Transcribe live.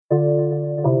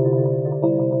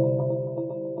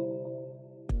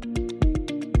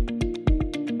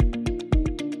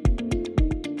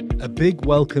big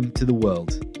welcome to the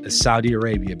world as Saudi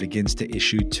Arabia begins to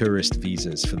issue tourist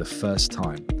visas for the first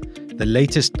time, the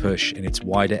latest push in its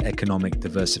wider economic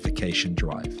diversification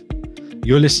drive.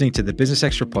 You're listening to the Business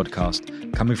Extra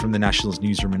podcast coming from the National's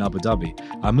newsroom in Abu Dhabi.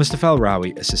 I'm Mustafa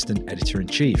Al-Rawi, Assistant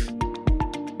Editor-in-Chief.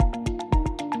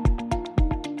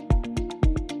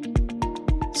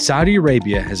 Saudi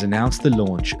Arabia has announced the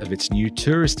launch of its new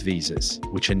tourist visas,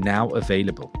 which are now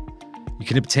available. You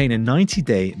can obtain a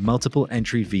 90-day multiple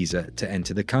entry visa to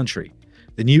enter the country.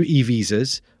 The new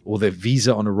e-visas, or the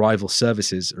visa on arrival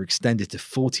services, are extended to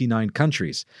 49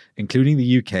 countries, including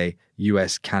the UK,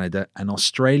 US, Canada, and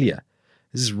Australia.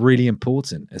 This is really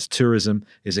important as tourism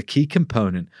is a key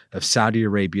component of Saudi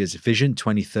Arabia's Vision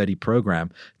 2030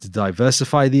 program to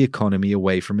diversify the economy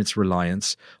away from its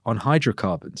reliance on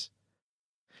hydrocarbons.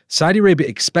 Saudi Arabia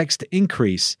expects to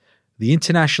increase the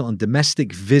international and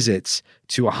domestic visits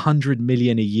to 100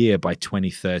 million a year by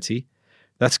 2030.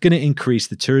 That's going to increase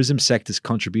the tourism sector's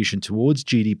contribution towards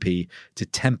GDP to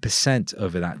 10%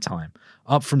 over that time,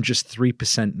 up from just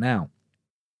 3% now.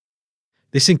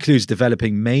 This includes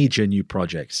developing major new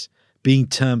projects, being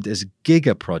termed as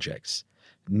giga projects.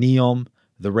 NEOM,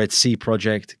 the Red Sea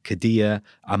Project, Qiddiya,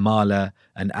 Amala,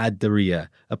 and Ad Diriyah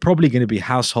are probably going to be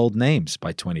household names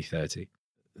by 2030.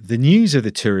 The news of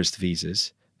the tourist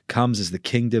visas comes as the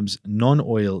kingdom's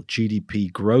non-oil GDP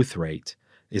growth rate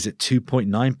is at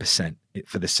 2.9%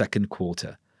 for the second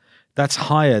quarter. That's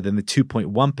higher than the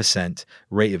 2.1%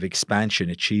 rate of expansion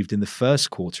achieved in the first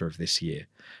quarter of this year.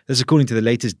 That's according to the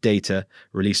latest data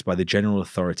released by the General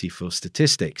Authority for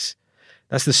Statistics.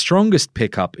 That's the strongest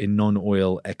pickup in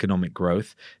non-oil economic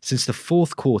growth since the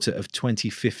fourth quarter of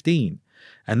 2015.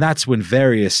 And that's when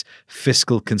various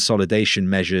fiscal consolidation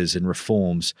measures and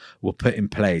reforms were put in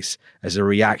place as a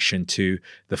reaction to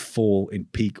the fall in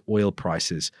peak oil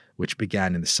prices, which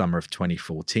began in the summer of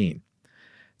 2014.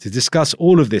 To discuss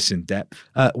all of this in depth,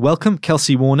 welcome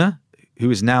Kelsey Warner, who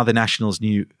is now the National's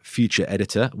new future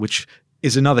editor, which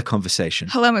is another conversation.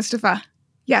 Hello, Mustafa.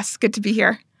 Yes, good to be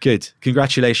here. Good.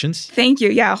 Congratulations. Thank you.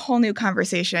 Yeah, a whole new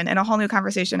conversation, and a whole new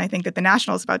conversation I think that the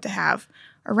National is about to have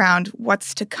around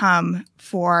what's to come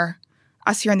for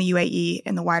us here in the UAE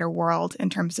and the wider world in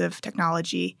terms of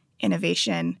technology,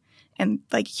 innovation, and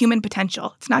like human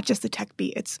potential. It's not just the tech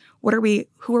beat. It's who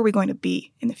are we going to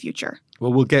be in the future?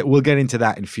 Well, we'll get into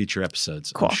that in future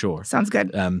episodes, cool. I'm sure. Sounds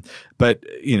good. But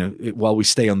while we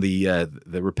stay on the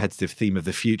repetitive theme of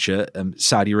the future,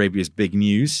 Saudi Arabia's big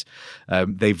news.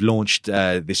 They've launched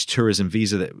this tourism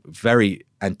visa that very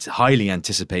highly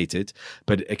anticipated,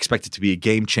 but expected to be a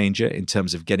game changer in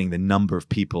terms of getting the number of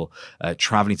people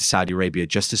traveling to Saudi Arabia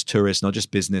just as tourists, not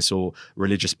just business or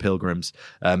religious pilgrims.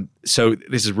 So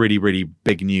this is really, really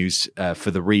big news for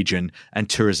the region and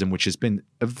tourism, which has been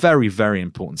a very, very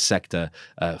important sector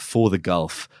for the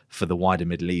Gulf, for the wider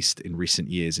Middle East in recent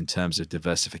years in terms of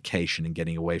diversification and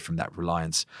getting away from that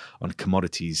reliance on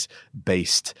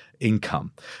commodities-based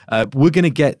income. We're going to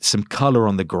get some color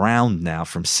on the ground now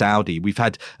from Saudi. We've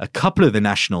had a couple of the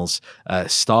National's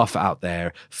staff out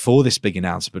there for this big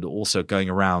announcement, but also going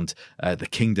around the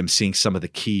kingdom, seeing some of the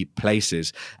key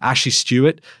places. Ashley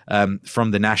Stewart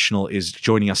from the National is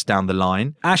joining us down the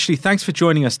line. Ashley, thanks for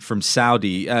joining us from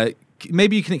Saudi.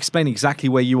 Maybe you can explain exactly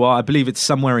where you are. I believe it's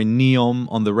somewhere in Neom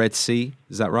on the Red Sea.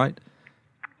 Is that right?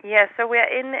 Yeah, so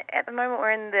at the moment we're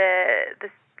in the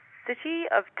city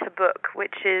of Tabuk,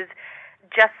 which is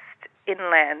just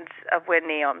inland of where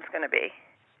Neom's going to be.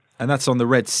 And that's on the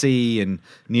Red Sea and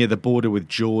near the border with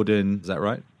Jordan. Is that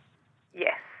right?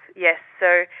 Yes.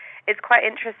 So it's quite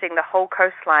interesting. The whole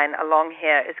coastline along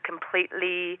here is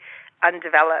completely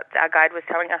undeveloped. Our guide was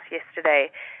telling us yesterday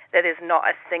that there's not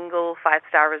a single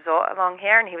five-star resort along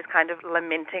here, and he was kind of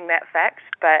lamenting that fact.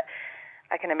 But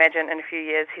I can imagine in a few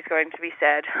years he's going to be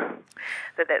sad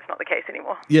that that's not the case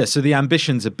anymore. Yeah, so the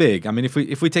ambitions are big. I mean,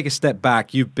 if we take a step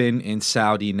back, you've been in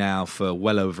Saudi now for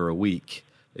well over a week.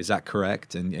 Is that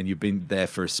correct? And you've been there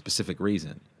for a specific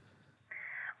reason?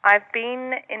 I've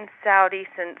been in Saudi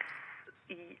since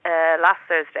last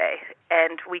Thursday,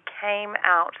 and we came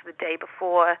out the day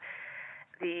before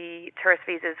the tourist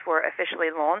visas were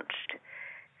officially launched.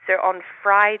 So on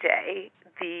Friday,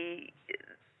 the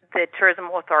tourism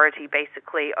authority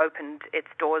basically opened its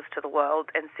doors to the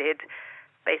world and said,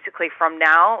 basically from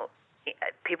now,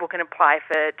 people can apply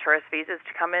for tourist visas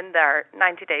to come in. They're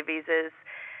 90-day visas.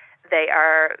 They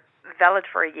are valid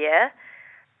for a year.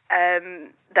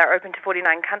 They're open to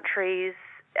 49 countries.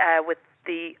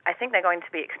 I think they're going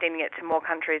to be extending it to more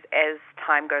countries as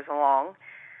time goes along.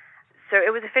 So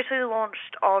it was officially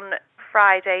launched on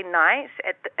Friday night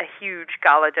at a huge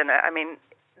gala dinner. I mean,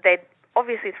 they'd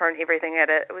obviously thrown everything at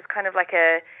it. It was kind of like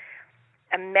a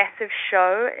a massive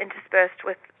show interspersed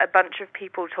with a bunch of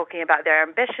people talking about their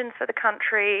ambitions for the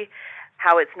country,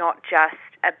 how it's not just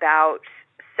about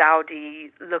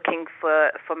Saudi looking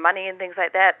for money and things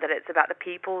like that, that it's about the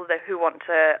people who want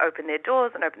to open their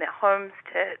doors and open their homes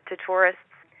to tourists.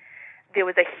 There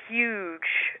was a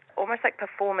huge, almost like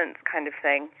performance kind of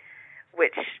thing,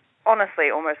 which honestly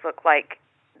almost looked like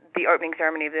the opening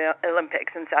ceremony of the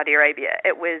Olympics in Saudi Arabia.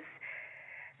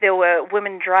 There were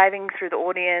women driving through the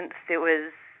audience. There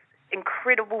was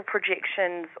incredible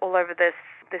projections all over this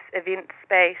event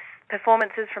space,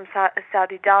 performances from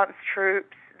Saudi dance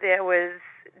troupes. There was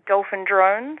dolphin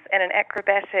drones and an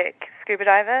acrobatic scuba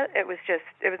diver. It was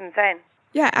insane.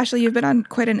 Yeah, Ashley, you've been on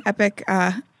quite an epic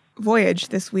voyage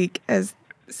this week as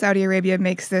Saudi Arabia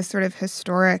makes this sort of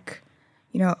historic,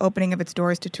 opening of its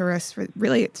doors to tourists for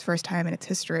really its first time in its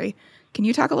history. Can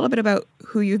you talk a little bit about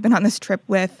who you've been on this trip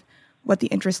with, what the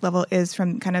interest level is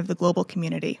from kind of the global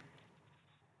community?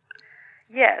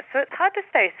 Yeah, so it's hard to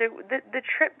say. So the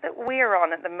trip that we're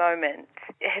on at the moment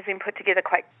has been put together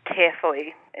quite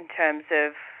carefully in terms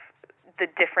of the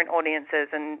different audiences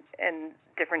and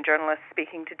different journalists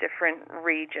speaking to different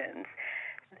regions.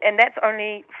 And that's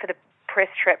only for the press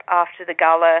trip after the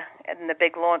gala and the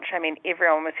big launch. I mean,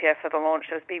 everyone was here for the launch.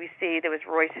 There was BBC, there was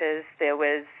Reuters, there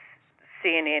was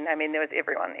CNN. I mean, there was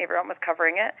everyone. Everyone was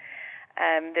covering it.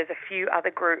 There's a few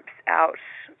other groups out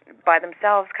by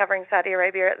themselves covering Saudi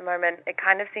Arabia at the moment. It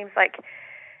kind of seems like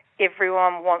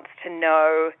everyone wants to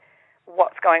know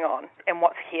what's going on and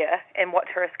what's here and what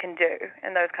tourists can do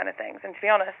and those kind of things. And to be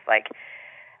honest,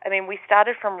 we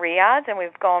started from Riyadh and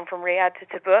we've gone from Riyadh to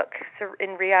Tabuk. So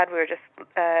in Riyadh, we were just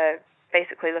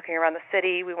basically looking around the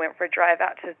city. We went for a drive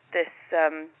out to this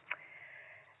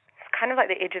kind of like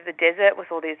the edge of the desert with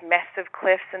all these massive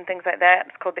cliffs and things like that.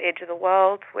 It's called the Edge of the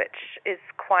World, which is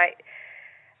quite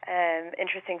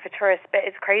interesting for tourists. But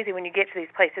it's crazy when you get to these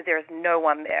places, there is no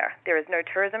one there. There is no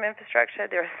tourism infrastructure.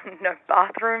 There is no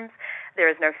bathrooms.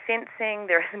 There is no fencing.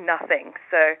 There is nothing.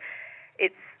 So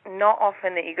it's not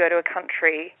often that you go to a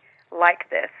country like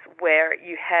this where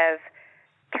you have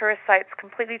tourist sites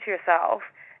completely to yourself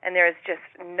and there is just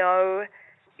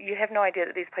you have no idea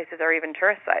that these places are even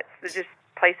tourist sites. They're just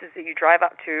places that you drive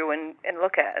up to and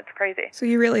look at. It's crazy. So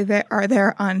you really are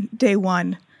there on day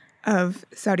one of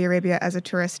Saudi Arabia as a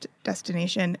tourist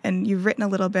destination, and you've written a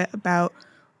little bit about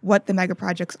what the mega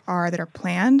projects are that are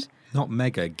planned. Not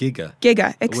mega, giga.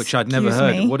 Giga, which I'd never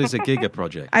heard. Me. What is a giga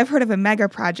project? I've heard of a mega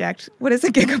project. What is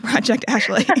a giga project,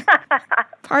 Ashley?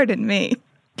 Pardon me.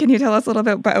 Can you tell us a little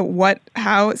bit about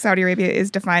how Saudi Arabia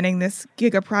is defining this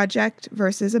giga project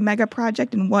versus a mega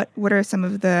project, and what are some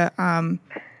of the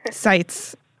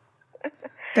sites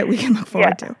that we can look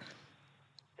forward to?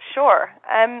 Sure.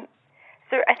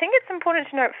 So I think it's important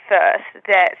to note first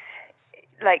that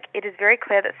it is very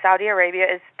clear that Saudi Arabia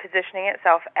is positioning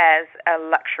itself as a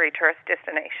luxury tourist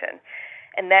destination.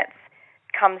 And that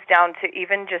comes down to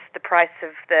even just the price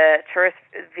of the tourist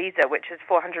visa, which is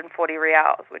 440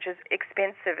 riyals, which is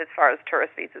expensive as far as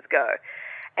tourist visas go.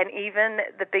 And even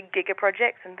the big giga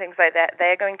projects and things like that, they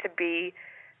are going to be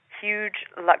huge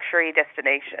luxury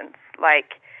destinations.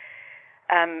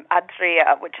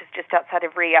 Adria, which is just outside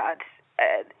of Riyadh,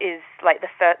 is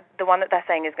the one that they're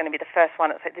saying is going to be the first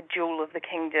one. It's like the jewel of the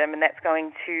kingdom, and that's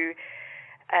going to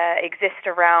exist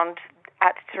around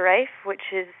At Tareif,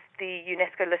 which is the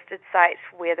UNESCO-listed site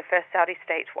where the first Saudi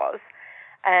state was.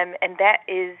 And that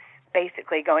is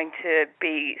basically going to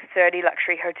be 30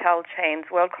 luxury hotel chains,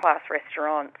 world-class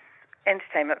restaurants,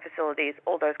 entertainment facilities,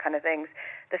 all those kind of things.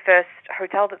 The first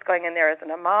hotel that's going in there is in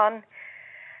Amman.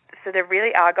 So they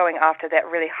really are going after that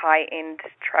really high-end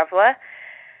traveler.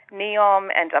 NEOM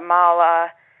and Amala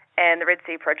and the Red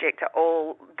Sea Project are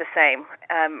all the same.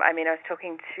 I was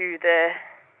talking to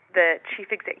the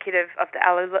chief executive of the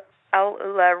Al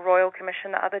Ula Royal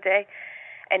Commission the other day,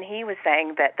 and he was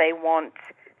saying that they want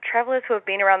travelers who have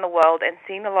been around the world and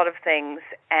seen a lot of things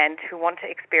and who want to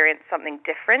experience something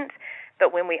different.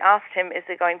 But when we asked him, is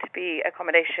there going to be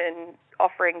accommodation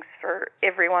offerings for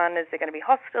everyone? Is there going to be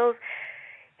hostels?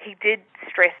 He did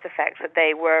stress the fact that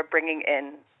they were bringing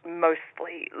in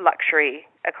mostly luxury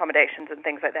accommodations and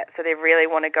things like that. So they really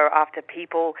want to go after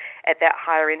people at that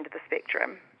higher end of the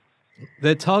spectrum.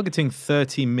 They're targeting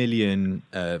 30 million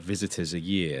visitors a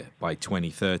year by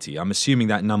 2030. I'm assuming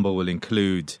that number will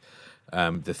include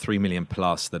the 3 million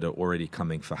plus that are already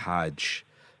coming for Hajj,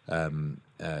 the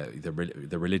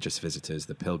religious visitors,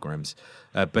 the pilgrims.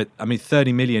 But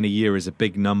 30 million a year is a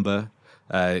big number.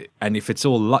 And if it's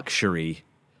all luxury,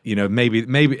 maybe.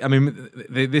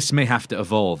 This may have to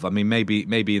evolve.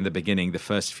 Maybe in the beginning, the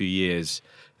first few years,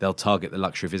 they'll target the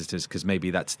luxury visitors because maybe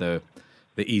that's the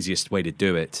the easiest way to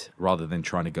do it rather than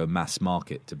trying to go mass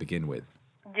market to begin with.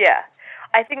 Yeah,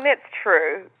 I think that's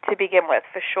true to begin with,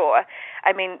 for sure.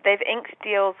 I mean, they've inked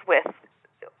deals with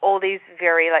all these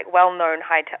very well-known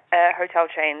hotel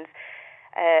chains.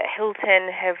 Hilton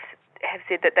have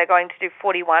said that they're going to do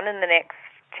 41 in the next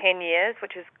 10 years,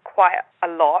 which is quite a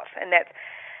lot.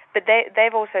 But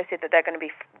they've also said that they're going to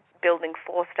be building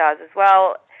 4 stars as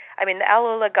well. I mean, the Al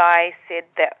Ula guy said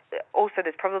that also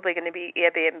there's probably going to be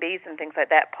Airbnbs and things like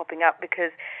that popping up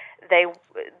because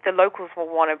the locals will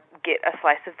want to get a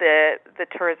slice of the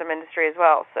tourism industry as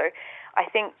well. So I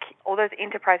think all those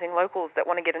enterprising locals that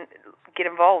want to get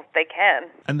involved, they can.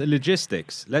 And the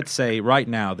logistics, let's say right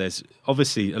now there's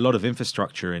obviously a lot of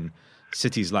infrastructure in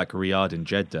cities like Riyadh and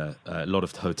Jeddah, a lot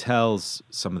of hotels,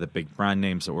 some of the big brand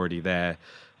names are already there.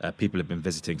 People have been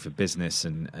visiting for business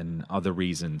and other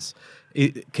reasons.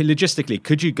 Logistically,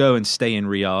 could you go and stay in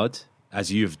Riyadh,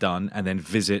 as you've done, and then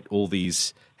visit all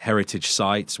these heritage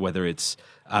sites, whether it's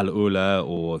Al Ula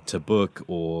or Tabuk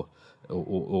or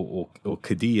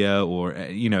Qiddiya or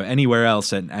anywhere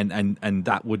else, and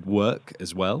that would work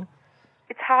as well?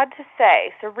 It's hard to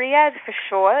say. So Riyadh, for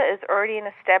sure, is already an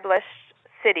established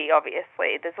city,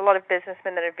 obviously. There's a lot of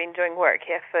businessmen that have been doing work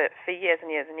here for years and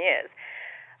years and years.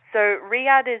 So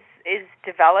Riyadh is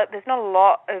developed. There's not a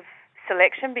lot of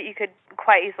selection, but you could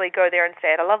quite easily go there and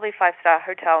stay at a lovely 5-star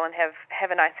hotel and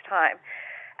have a nice time.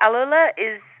 Al Ula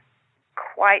is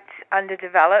quite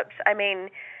underdeveloped. I mean,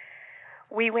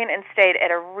 we went and stayed at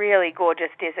a really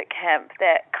gorgeous desert camp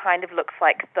that kind of looks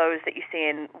like those that you see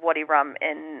in Wadi Rum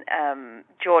in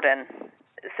Jordan.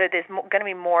 So there's going to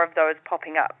be more of those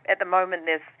popping up. At the moment,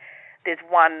 there's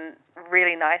one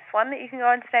really nice one that you can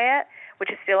go and stay at, which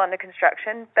is still under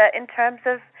construction. But in terms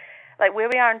of where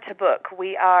we are in Tabuk,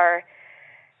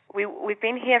 we've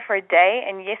been here for a day,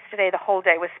 and yesterday the whole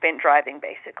day was spent driving,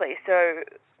 basically. So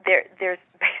there's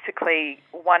basically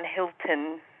one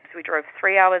Hilton. So we drove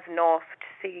 3 hours north to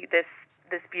see this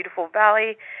beautiful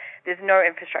valley. There's no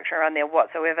infrastructure around there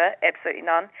whatsoever, absolutely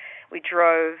none. We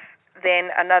drove then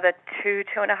another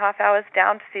 2.5 hours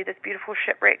down to see this beautiful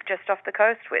shipwreck just off the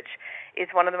coast, which is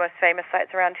one of the most famous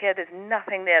sites around here. There's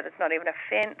nothing there. There's not even a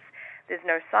fence. There's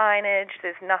no signage.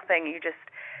 There's nothing. You just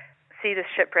see the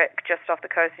shipwreck just off the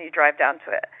coast and you drive down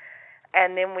to it.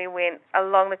 And then we went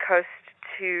along the coast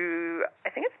to, I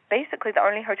think it's basically the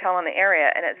only hotel in the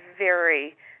area, and it's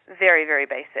very, very, very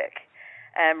basic.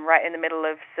 Right in the middle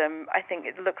of some, I think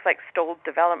it looks like stalled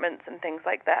developments and things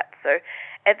like that. So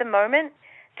at the moment,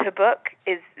 Tabuk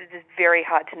is very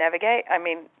hard to navigate. I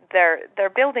mean, they're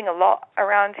building a lot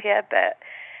around here, but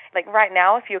right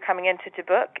now, if you're coming into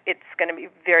Tabuk, it's going to be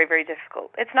very, very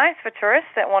difficult. It's nice for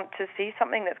tourists that want to see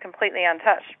something that's completely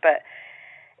untouched, but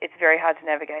it's very hard to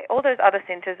navigate. All those other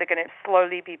centers are going to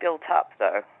slowly be built up,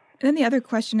 though. And then the other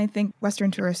question I think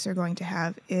Western tourists are going to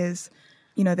have is,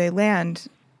 they land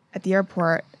at the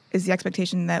airport. Is the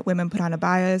expectation that women put on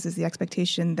abayas? Is the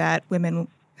expectation that women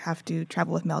have to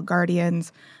travel with male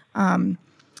guardians?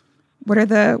 What are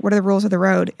the rules of the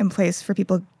road in place for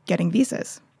people getting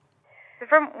visas? So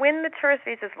from when the tourist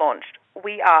visas launched,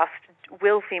 we asked,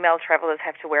 will female travelers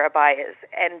have to wear abayas?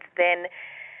 And then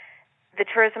the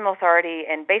tourism authority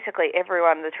and basically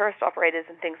everyone, the tourist operators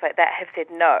and things like that, have said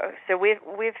no. So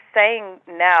we're saying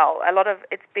now,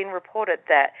 it's been reported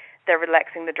that they're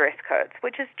relaxing the dress codes,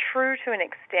 which is true to an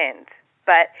extent.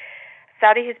 But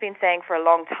Saudi has been saying for a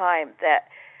long time that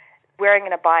wearing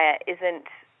an abaya isn't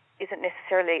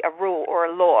necessarily a rule or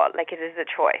a law, like it is a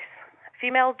choice.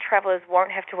 Female travelers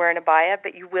won't have to wear an abaya,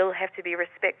 but you will have to be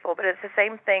respectful. But it's the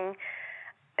same thing,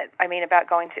 about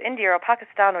going to India or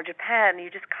Pakistan or Japan. You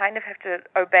just kind of have to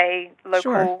obey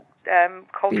local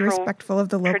cultural be respectful of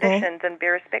the local traditions and be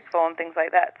respectful and things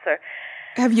like that. So,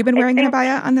 have you been wearing an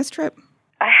abaya on this trip?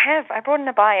 I have. I brought an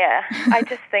abaya. I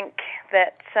just think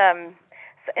that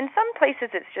in some places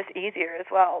it's just easier as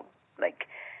well,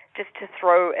 just to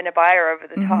throw an abaya over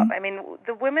the top. I mean,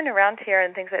 the women around here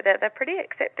and things like that, they're pretty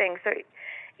accepting. So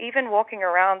even walking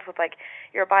around with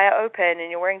your abaya open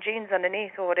and you're wearing jeans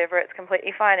underneath or whatever, it's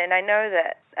completely fine. And I know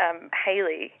that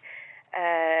Hayley,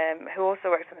 who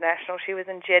also works at the National, she was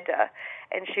in Jeddah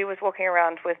and she was walking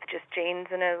around with just jeans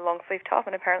and a long sleeve top,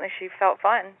 and apparently she felt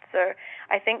fine. So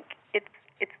I think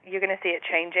you're going to see it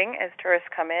changing as tourists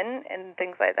come in and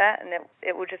things like that, and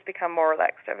it will just become more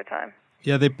relaxed over time.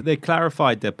 Yeah, they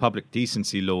clarified their public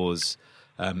decency laws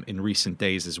in recent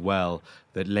days as well,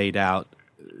 that laid out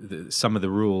some of the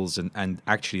rules and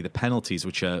actually the penalties,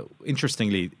 which are,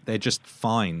 interestingly, they're just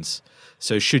fines.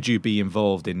 So should you be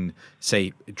involved in,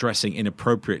 say, dressing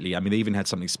inappropriately, I mean, they even had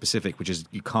something specific, which is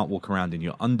you can't walk around in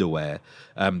your underwear.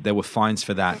 There were fines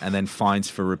for that, and then fines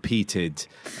for repeated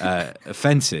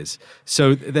offenses.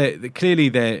 So clearly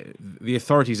the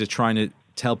authorities are trying to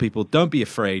tell people, don't be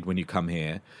afraid when you come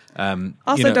here.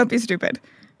 Also, don't be stupid.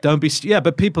 Don't be,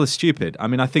 but people are stupid. I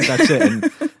mean, I think that's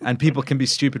it. And people can be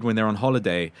stupid when they're on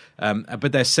holiday.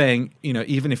 But they're saying,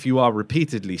 even if you are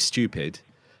repeatedly stupid,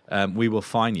 we will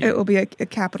fine you. It will be a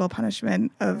capital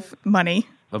punishment of money.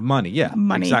 Of money, yeah,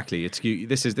 money. Exactly.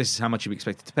 This is how much you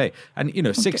expected to pay,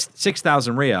 and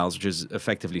 6,000 reals, which is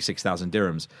effectively 6,000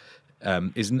 dirhams,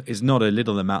 is not a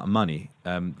little amount of money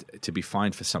to be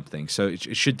fined for something. So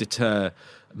it should deter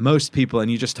most people,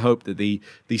 and you just hope that the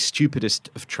stupidest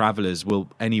of travelers will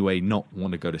anyway not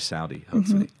want to go to Saudi.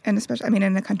 Hopefully, and especially, I mean,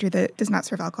 in a country that does not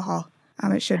serve alcohol.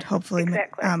 It should hopefully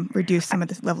reduce some of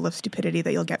the level of stupidity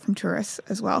that you'll get from tourists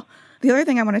as well. The other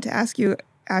thing I wanted to ask you,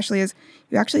 Ashley, is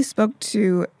you actually spoke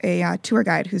to a tour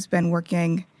guide who's been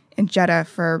working in Jeddah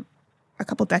for a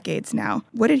couple decades now.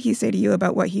 What did he say to you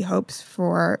about what he hopes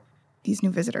for these new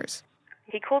visitors?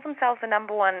 He calls himself the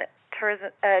number one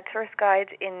tourist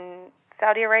guide in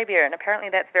Saudi Arabia, and apparently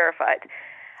that's verified.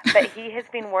 But he has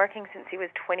been working since he was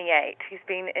 28. He's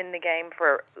been in the game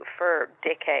for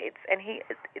decades, and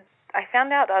I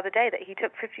found out the other day that he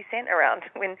took 50 Cent around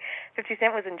when 50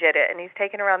 Cent was in Jeddah, and he's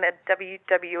taken around the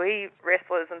WWE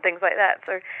wrestlers and things like that.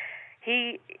 So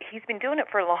he's been doing it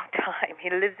for a long time.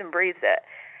 He lives and breathes it.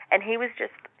 And it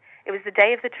was the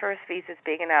day of the tourist visas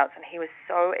being announced, and he was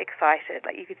so excited.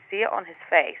 Like, you could see it on his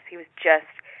face. He was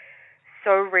just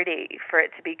so ready for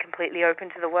it to be completely open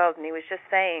to the world, and he was just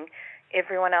saying,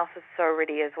 everyone else is so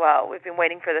ready as well. We've been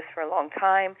waiting for this for a long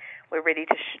time. We're ready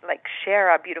to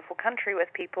share our beautiful country with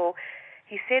people.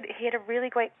 He said he had a really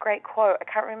great quote. I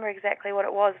can't remember exactly what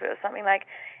it was, but it was something like,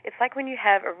 it's like when you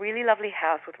have a really lovely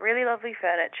house with really lovely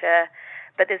furniture,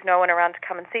 but there's no one around to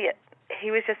come and see it.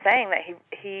 He was just saying that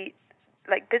he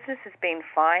business has been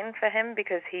fine for him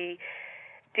because he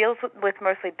deals with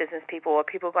mostly business people or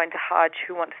people going to Hajj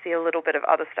who want to see a little bit of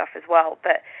other stuff as well.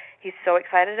 But he's so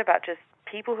excited about just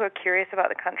people who are curious about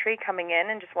the country coming in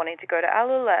and just wanting to go to Al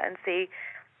Ula and see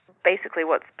basically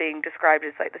what's being described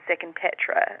as like the second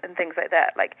Petra and things like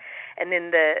that. And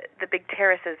then the big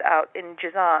terraces out in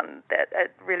Jazan that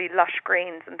are really lush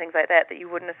greens and things like that you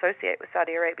wouldn't associate with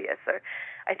Saudi Arabia. So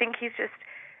I think he's just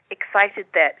excited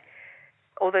that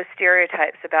all those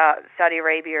stereotypes about Saudi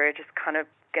Arabia are just kind of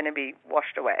going to be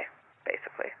washed away,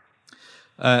 basically.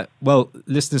 Well,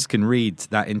 listeners can read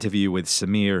that interview with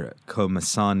Samir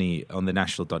Komasani on the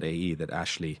national.ae that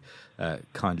Ashley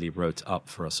kindly wrote up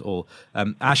for us all.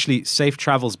 Ashley, safe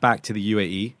travels back to the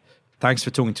UAE. Thanks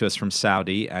for talking to us from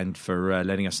Saudi and for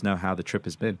letting us know how the trip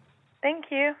has been.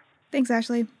 Thank you. Thanks,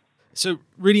 Ashley. So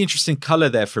really interesting color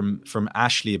there from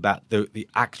Ashley about the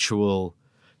actual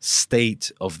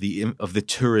state of the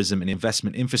tourism and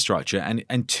investment infrastructure.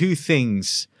 And two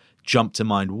things jump to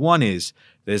mind. One is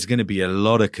there's going to be a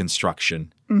lot of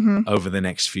construction over the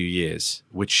next few years,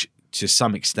 which to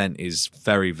some extent is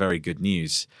very, very good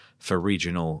news for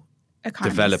regional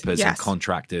developers and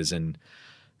contractors and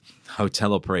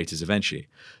hotel operators eventually.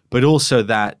 But also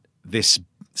that this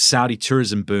Saudi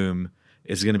tourism boom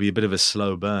is going to be a bit of a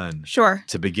slow burn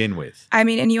to begin with. I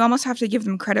mean, and you almost have to give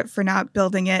them credit for not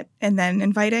building it and then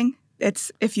inviting.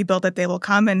 It's if you build it, they will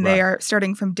come. And they are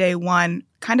starting from day one,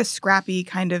 kind of scrappy,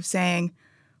 kind of saying,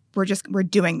 we're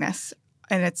doing this.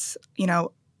 And it's,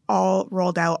 all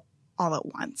rolled out all at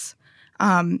once.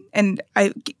 And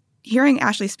hearing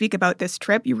Ashley speak about this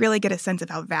trip, you really get a sense of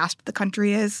how vast the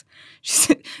country is.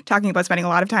 She's talking about spending a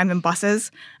lot of time in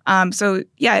buses. So,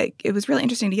 yeah, it was really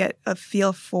interesting to get a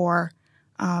feel for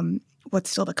what's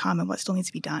still to come and what still needs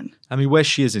to be done. I mean, where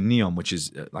she is in Neom, which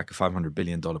is like a $500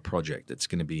 billion project that's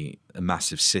going to be a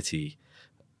massive city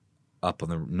up on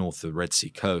the north of the Red Sea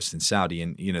coast in Saudi.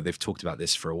 And, they've talked about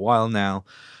this for a while now.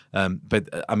 But,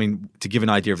 I mean, to give an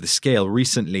idea of the scale,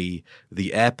 recently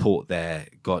the airport there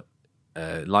got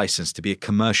licensed to be a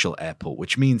commercial airport,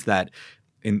 which means that,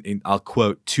 I'll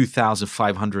quote,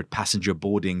 2,500 passenger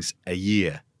boardings a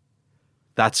year.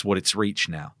 That's what it's reached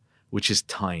now, which is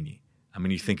tiny. I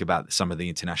mean, you think about some of the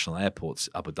international airports,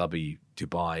 Abu Dhabi,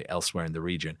 Dubai, elsewhere in the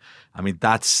region. I mean,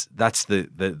 that's the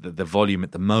volume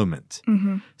at the moment.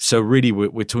 Mm-hmm. So really,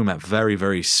 we're talking about very,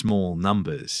 very small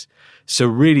numbers. So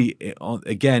really,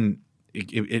 again,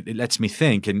 it lets me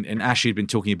think. And Ashley had been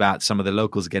talking about some of the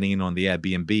locals getting in on the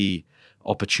Airbnb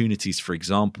opportunities, for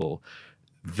example.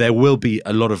 There will be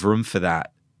a lot of room for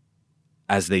that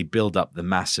as they build up the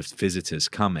massive visitors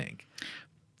coming.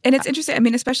 And it's interesting. I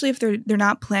mean, especially if they're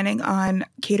not planning on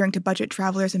catering to budget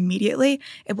travelers immediately,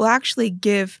 it will actually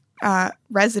give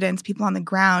residents, people on the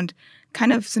ground,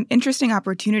 kind of some interesting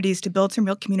opportunities to build some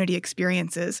real community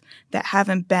experiences that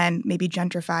haven't been maybe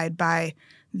gentrified by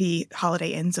the Holiday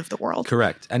Inns of the world.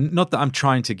 Correct. And not that I'm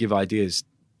trying to give ideas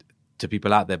to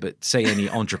people out there, but say any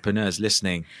entrepreneurs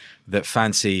listening that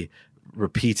fancy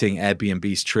repeating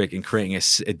Airbnb's trick and creating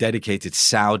a dedicated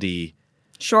Saudi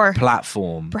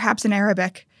platform. Perhaps in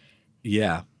Arabic.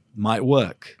 Yeah, might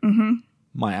work.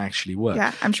 Might actually work.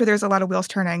 Yeah, I'm sure there's a lot of wheels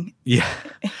turning. Yeah.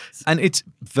 And it's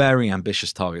very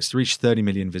ambitious targets to reach 30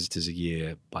 million visitors a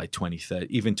year by 2030,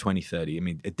 even 2030. I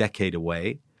mean, a decade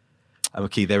away.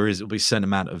 Okay, will be a certain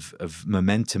amount of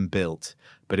momentum built,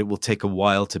 but it will take a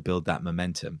while to build that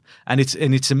momentum. And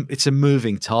it's a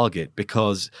moving target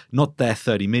because not their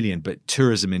 30 million, but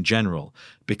tourism in general,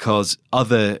 because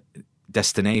other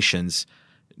destinations,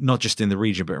 not just in the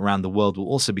region, but around the world, will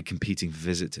also be competing for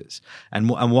visitors. And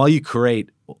while you create,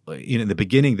 in the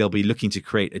beginning, they'll be looking to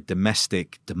create a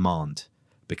domestic demand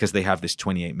because they have this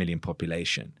 28 million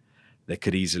population that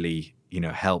could easily,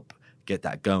 help get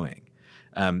that going.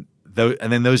 And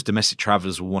then those domestic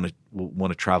travelers will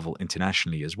want to travel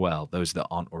internationally as well, those that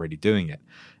aren't already doing it.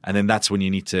 And then that's when you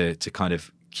need to kind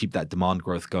of keep that demand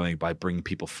growth going by bringing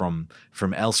people from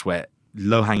elsewhere,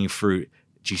 low-hanging fruit,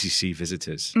 GCC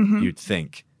visitors, you'd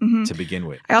think, to begin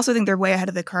with. I also think they're way ahead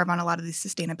of the curve on a lot of these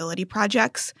sustainability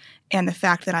projects. And the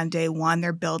fact that on day one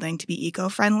they're building to be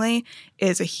eco-friendly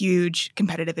is a huge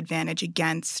competitive advantage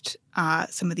against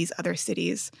some of these other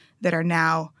cities that are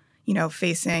now,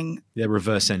 facing... Yeah,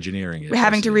 reverse engineering. We're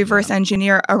having to reverse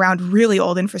engineer around really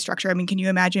old infrastructure. I mean, can you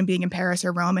imagine being in Paris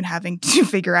or Rome and having to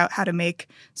figure out how to make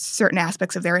certain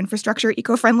aspects of their infrastructure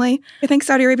eco-friendly? I think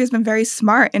Saudi Arabia has been very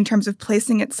smart in terms of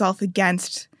placing itself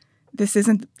against this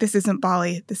isn't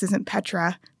Bali, this isn't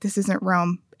Petra, this isn't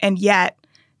Rome. And yet,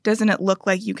 doesn't it look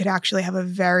like you could actually have a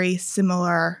very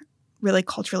similar, really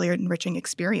culturally enriching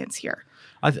experience here?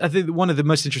 I think one of the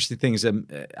most interesting things,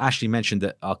 Ashley mentioned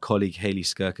that our colleague Hayley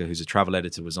Skirker, who's a travel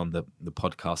editor, was on the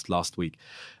podcast last week,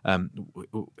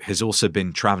 has also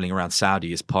been traveling around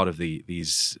Saudi as part of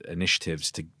these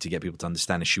initiatives to get people to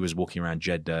understand. And she was walking around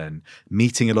Jeddah and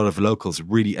meeting a lot of locals,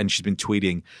 really, and she's been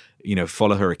tweeting,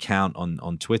 follow her account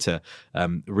on Twitter,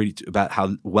 really about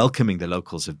how welcoming the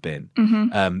locals have been.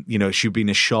 She'd be in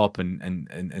a shop and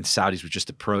Saudis would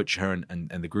just approach her and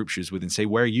the group she was with and say,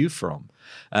 "Where are you from?"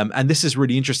 And this is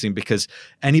really interesting because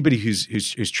anybody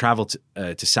who's traveled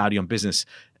to Saudi on business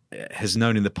has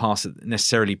known in the past that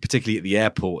necessarily, particularly at the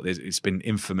airport, it's been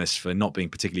infamous for not being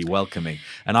particularly welcoming.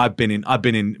 And I've been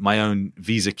in my own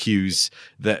visa queues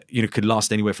that could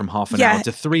last anywhere from half an hour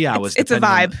to 3 hours. It's a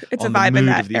vibe. It's a vibe in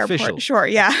that airport. Official. Sure,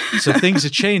 yeah. So things are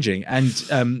changing,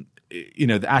 and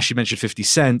Ashley mentioned 50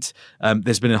 Cent.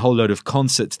 There's been a whole load of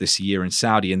concerts this year in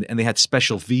Saudi, and they had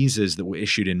special visas that were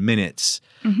issued in minutes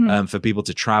for people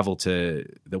that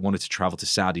wanted to travel to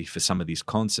Saudi for some of these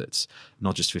concerts.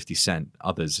 Not just 50 Cent,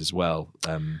 others as well.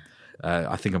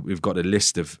 I think we've got a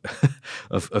list of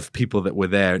people that were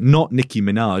there. Not Nicki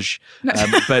Minaj,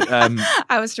 but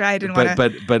I was trying. I didn't want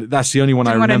to. But that's the only one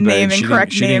I remember. Name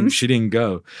incorrect names. She didn't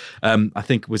go. I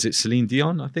think was it Celine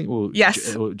Dion? I think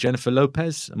yes. Or Jennifer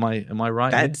Lopez. Am I right?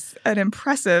 That's an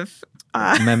impressive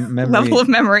level of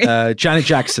memory. Janet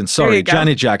Jackson. Sorry,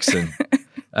 Janet Jackson.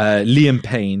 Liam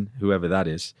Payne, whoever that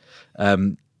is.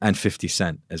 And 50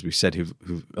 Cent, as we said,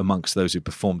 who amongst those who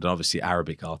performed, and obviously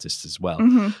Arabic artists as well.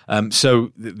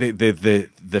 So the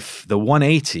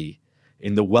 180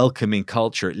 in the welcoming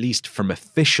culture, at least from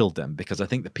officialdom, because I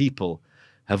think the people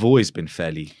have always been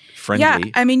fairly friendly. Yeah,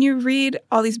 I mean, you read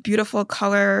all these beautiful,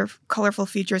 colorful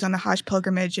features on the Hajj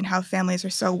pilgrimage and how families are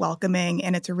so welcoming,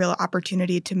 and it's a real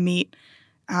opportunity to meet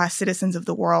citizens of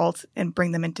the world and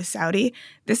bring them into Saudi.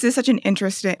 This is such an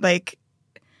interesting,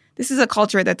 this is a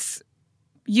culture that's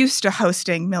used to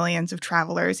hosting millions of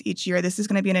travelers each year. This is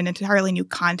going to be in an entirely new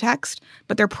context,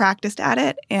 but they're practiced at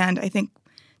it. And I think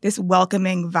this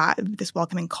welcoming vibe, this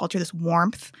welcoming culture, this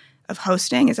warmth of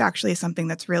hosting is actually something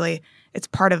that's really, it's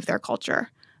part of their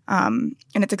culture. And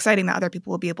it's exciting that other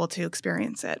people will be able to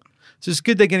experience it. So it's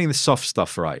good they're getting the soft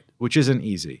stuff right, which isn't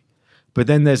easy. But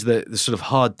then there's the sort of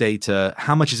hard data.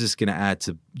 How much is this going to add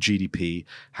to GDP?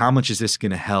 How much is this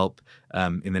going to help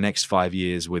in the next 5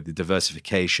 years with the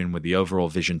diversification, with the overall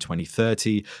Vision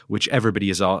 2030, which everybody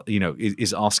is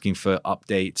asking for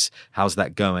updates? How's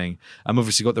that going? I've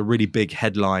obviously got the really big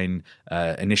headline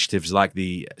initiatives like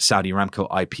the Saudi Aramco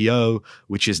IPO,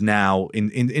 which is now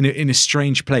in a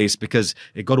strange place because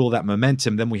it got all that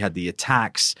momentum. Then we had the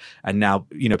attacks, and now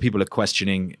people are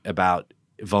questioning about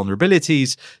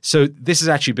vulnerabilities. So this has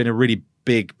actually been a really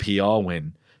big PR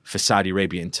win for Saudi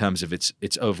Arabia in terms of its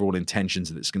overall intentions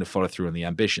that it's going to follow through on the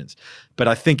ambitions. But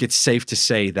I think it's safe to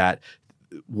say that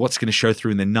what's going to show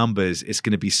through in the numbers is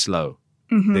going to be slow.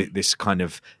 This kind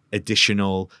of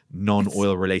additional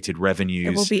non-oil related revenues.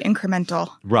 It will be incremental.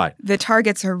 Right. The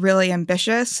targets are really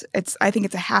ambitious. I think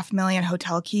it's 500,000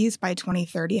 hotel keys by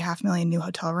 2030, 500,000 new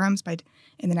hotel rooms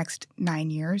in the next 9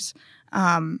 years.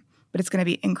 But it's going to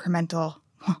be incremental,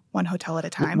 one hotel at a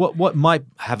time. What might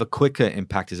have a quicker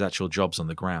impact is actual jobs on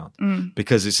the ground,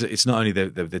 because it's not only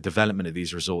the development of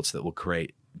these resorts that will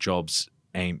create jobs.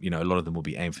 A lot of them will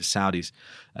be aimed for Saudis.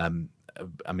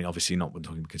 I mean, obviously not when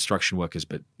talking construction workers,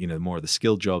 but more of the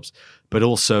skilled jobs, but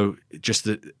also just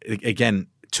again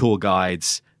tour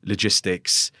guides,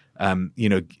 logistics. Having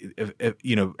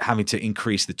to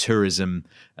increase the tourism,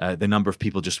 the number of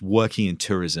people just working in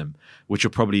tourism, which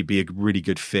will probably be a really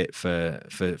good fit for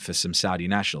some Saudi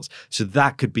nationals. So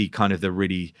that could be kind of the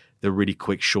really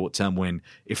quick short term win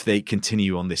if they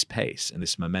continue on this pace and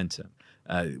this momentum.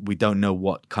 We don't know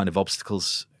what kind of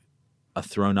obstacles are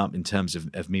thrown up in terms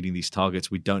of meeting these targets.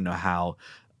 We don't know how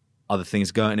other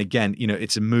things go. And again,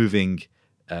 it's a moving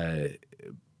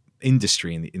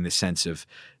industry in the sense of,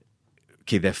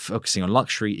 okay, they're focusing on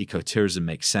luxury, ecotourism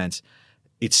makes sense.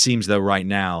 It seems though right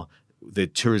now the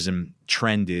tourism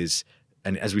trend is,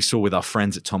 and as we saw with our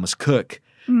friends at Thomas Cook,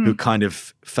 who kind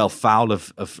of fell foul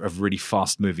of really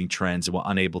fast moving trends and were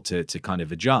unable to kind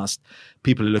of adjust.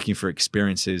 People are looking for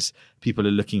experiences. People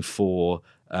are looking for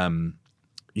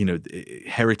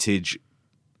heritage,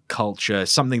 culture,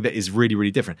 something that is really,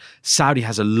 really different. Saudi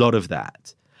has a lot of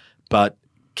that, but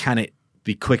can it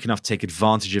be quick enough to take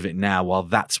advantage of it now while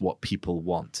that's what people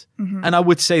want? And I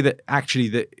would say that actually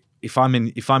that if I'm in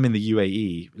the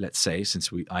UAE, let's say, since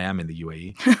I am in the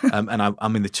UAE, and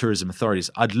I'm in the tourism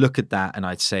authorities, I'd look at that and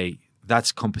I'd say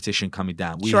that's competition coming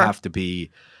down. We have to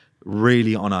be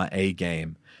really on our A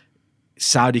game.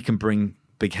 Saudi can bring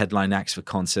big headline acts for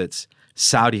concerts.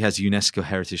 Saudi has UNESCO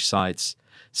heritage sites.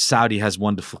 Saudi has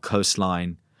wonderful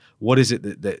coastline. What is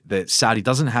it that Saudi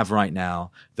doesn't have right now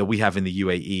that we have in the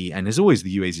UAE, and is always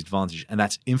the UAE's advantage, and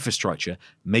that's infrastructure,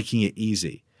 making it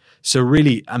easy. So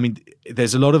really, I mean,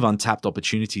 there's a lot of untapped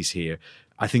opportunities here.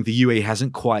 I think the UAE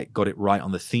hasn't quite got it right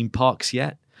on the theme parks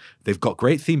yet. They've got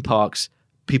great theme parks.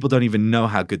 People don't even know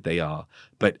how good they are.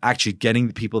 But actually getting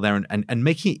the people there and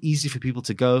making it easy for people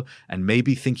to go, and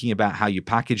maybe thinking about how you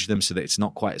package them so that it's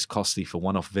not quite as costly for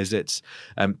one-off visits,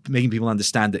 making people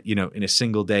understand that, in a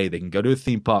single day they can go to a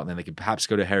theme park and then they can perhaps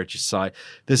go to a heritage site.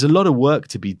 There's a lot of work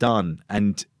to be done.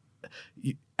 And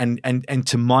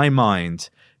to my mind,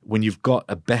 when you've got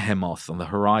a behemoth on the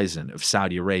horizon of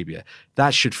Saudi Arabia,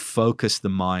 that should focus the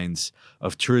minds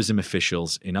of tourism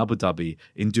officials in Abu Dhabi,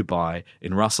 in Dubai,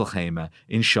 in Ras Al Khaimah,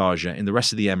 in Sharjah, in the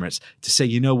rest of the Emirates to say,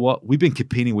 you know what, we've been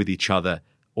competing with each other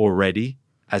already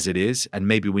as it is, and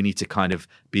maybe we need to kind of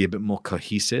be a bit more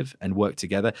cohesive and work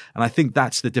together. And I think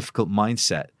that's the difficult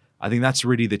mindset. I think that's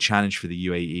really the challenge for the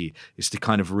UAE, is to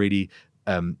kind of really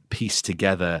piece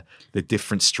together the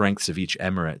different strengths of each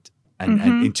emirate and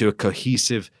into a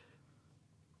cohesive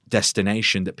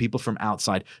destination that people from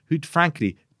outside who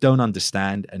frankly don't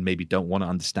understand and maybe don't want to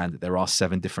understand that there are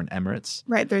 7 different emirates.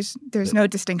 Right. There's no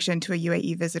distinction to a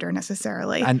UAE visitor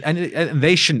necessarily. And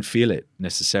they shouldn't feel it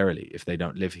necessarily if they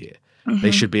don't live here.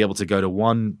 They should be able to go to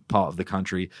one part of the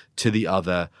country to the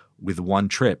other with one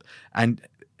trip. And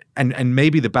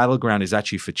maybe the battleground is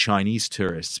actually for Chinese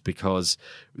tourists, because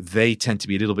they tend to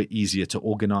be a little bit easier to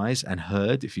organize and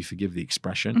herd, if you forgive the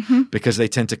expression, because they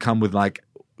tend to come with like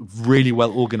really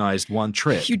well organized one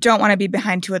trip. You don't want to be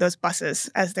behind 2 of those buses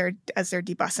as they're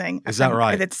debusing. Is that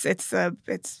right? It's a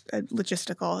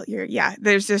logistical.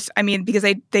 There's just, I mean, because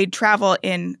they travel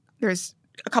in, there's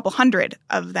a couple hundred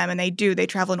of them, and they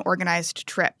travel in organized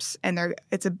trips, and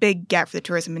it's a big get for the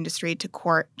tourism industry to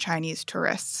court Chinese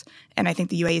tourists, and I think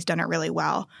the UAE has done it really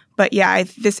well. But yeah,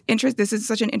 this is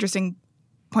such an interesting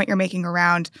point you're making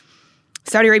around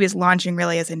Saudi Arabia is launching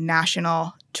really as a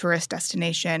national tourist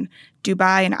destination.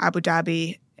 Dubai and Abu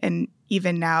Dhabi, and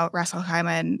even now Ras Al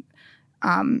Khaimah,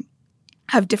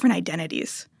 have different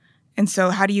identities, and so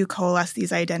how do you coalesce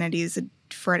these identities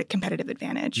for a competitive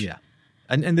advantage? Yeah.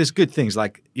 And there's good things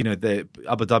like, the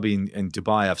Abu Dhabi and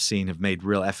Dubai I've seen have made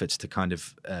real efforts to kind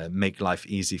of make life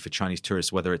easy for Chinese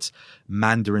tourists, whether it's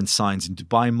Mandarin signs in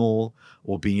Dubai Mall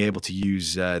or being able to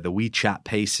use the WeChat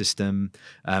Pay system,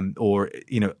 or,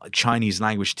 Chinese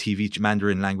language TV,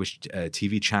 Mandarin language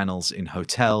TV channels in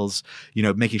hotels,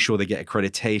 making sure they get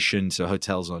accreditation. So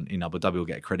hotels in Abu Dhabi will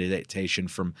get accreditation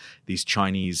from these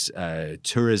Chinese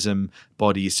tourism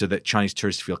bodies so that Chinese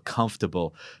tourists feel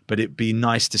comfortable. But it'd be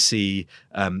nice to see,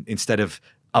 instead of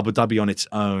Abu Dhabi on its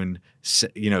own,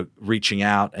 reaching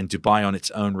out, and Dubai on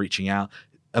its own reaching out,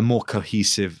 a more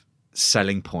cohesive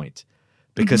selling point,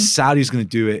 because Saudi's going to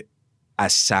do it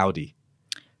as Saudi.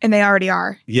 And they already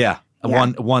are. Yeah.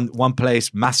 One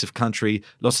place, massive country,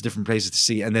 lots of different places to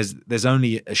see. And there's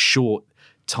only a short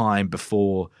time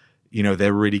before,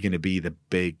 they're really going to be the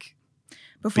big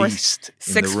beast.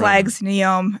 Six Flags,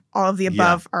 Neom, all of the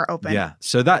above are open. Yeah.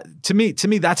 So that to me,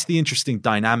 that's the interesting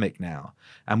dynamic now.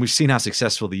 And we've seen how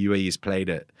successful the UAE has played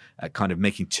at kind of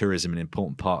making tourism an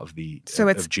important part of the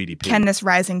of GDP. Can this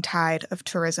rising tide of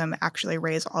tourism actually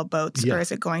raise all boats, or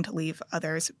is it going to leave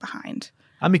others behind?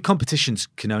 I mean, competitions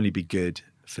can only be good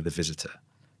for the visitor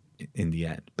in the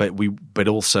end. But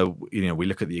also, we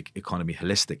look at the economy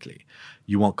holistically.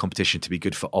 You want competition to be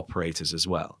good for operators as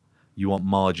well. You want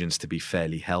margins to be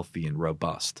fairly healthy and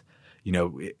robust.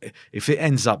 If it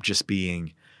ends up just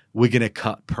being, we're going to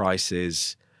cut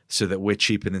prices so that we're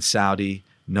cheaper than Saudi,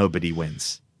 nobody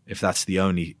wins. If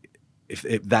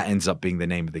that ends up being the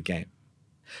name of the game.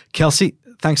 Kelsey,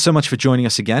 thanks so much for joining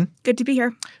us again. Good to be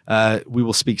here. We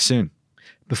will speak soon.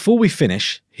 Before we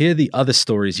finish, here are the other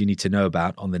stories you need to know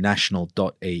about on the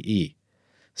national.ae.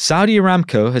 Saudi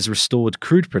Aramco has restored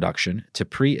crude production to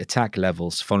pre-attack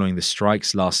levels following the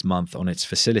strikes last month on its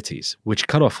facilities, which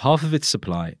cut off half of its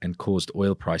supply and caused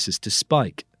oil prices to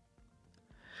spike.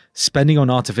 Spending on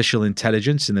artificial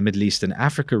intelligence in the Middle East and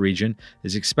Africa region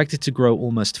is expected to grow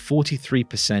almost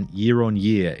 43%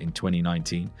 year-on-year in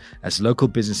 2019 as local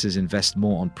businesses invest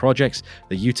more on projects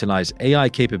that utilize AI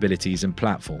capabilities and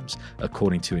platforms,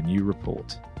 according to a new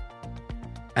report.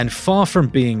 And far from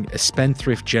being a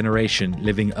spendthrift generation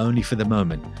living only for the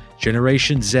moment,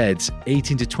 Generation Z's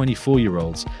 18 to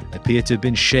 24-year-olds appear to have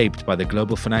been shaped by the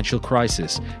global financial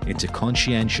crisis into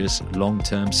conscientious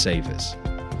long-term savers.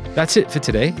 That's it for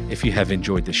today. If you have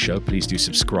enjoyed this show, please do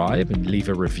subscribe and leave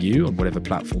a review on whatever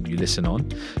platform you listen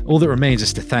on. All that remains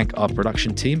is to thank our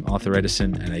production team, Arthur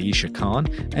Edison and Aisha Khan,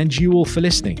 and you all for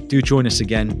listening. Do join us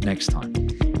again next time.